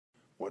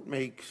What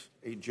makes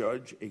a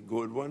judge a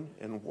good one,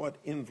 and what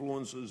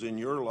influences in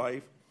your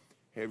life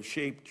have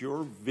shaped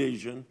your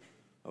vision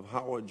of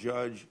how a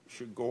judge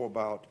should go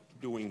about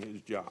doing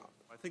his job?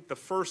 I think the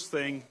first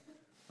thing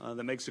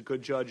that makes a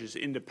good judge is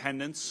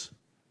independence,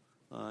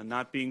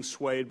 not being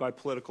swayed by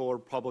political or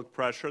public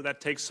pressure. That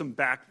takes some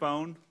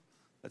backbone.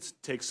 That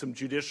takes some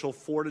judicial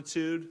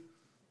fortitude.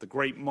 The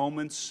great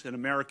moments in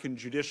American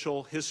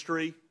judicial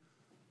history,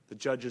 the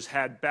judges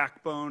had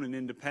backbone and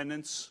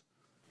independence.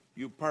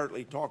 You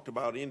partly talked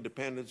about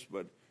independence,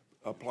 but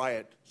apply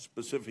it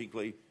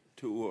specifically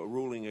to a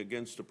ruling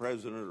against the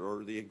president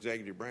or the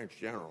executive branch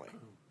generally.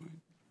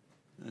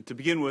 To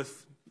begin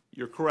with,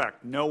 you're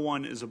correct. No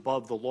one is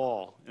above the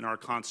law in our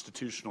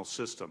constitutional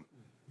system.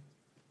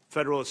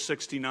 Federalist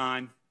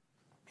 69,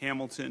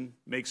 Hamilton,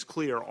 makes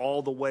clear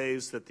all the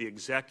ways that the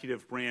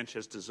executive branch,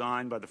 as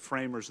designed by the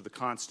framers of the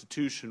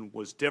Constitution,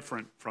 was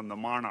different from the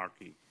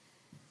monarchy.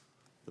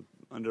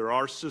 Under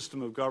our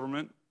system of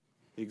government,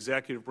 the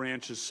executive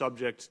branch is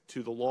subject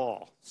to the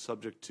law,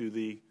 subject to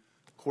the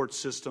court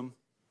system,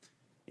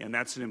 and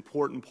that's an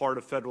important part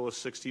of Federalist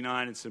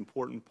 69. It's an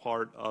important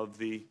part of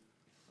the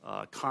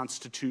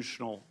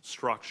constitutional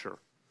structure.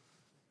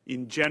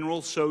 In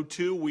general, so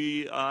too,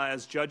 we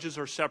as judges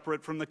are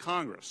separate from the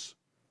Congress.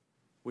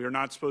 We are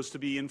not supposed to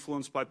be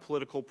influenced by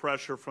political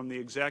pressure from the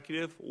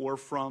executive or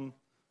from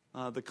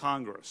the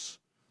Congress.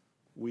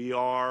 We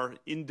are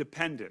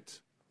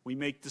independent. We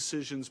make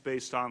decisions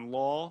based on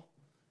law,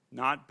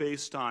 not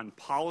based on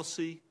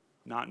policy,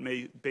 not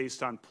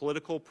based on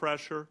political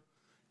pressure,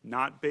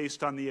 not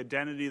based on the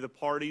identity of the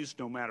parties,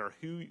 no matter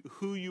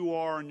who you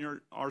are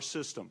in our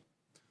system,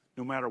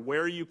 no matter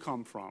where you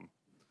come from,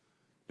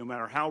 no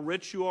matter how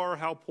rich you are or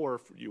how poor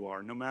you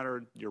are, no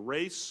matter your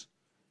race,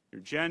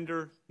 your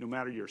gender, no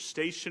matter your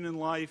station in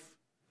life,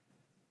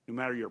 no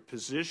matter your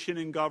position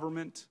in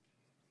government.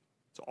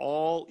 It's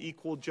all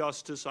equal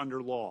justice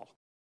under law.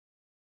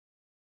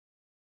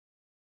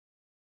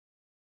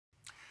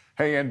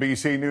 Hey,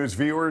 NBC News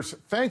viewers,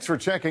 thanks for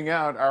checking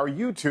out our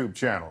YouTube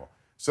channel.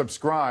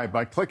 Subscribe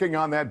by clicking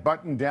on that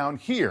button down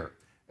here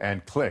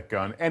and click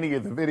on any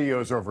of the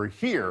videos over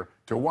here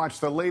to watch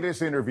the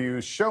latest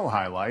interviews, show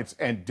highlights,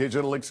 and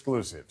digital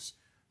exclusives.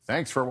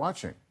 Thanks for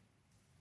watching.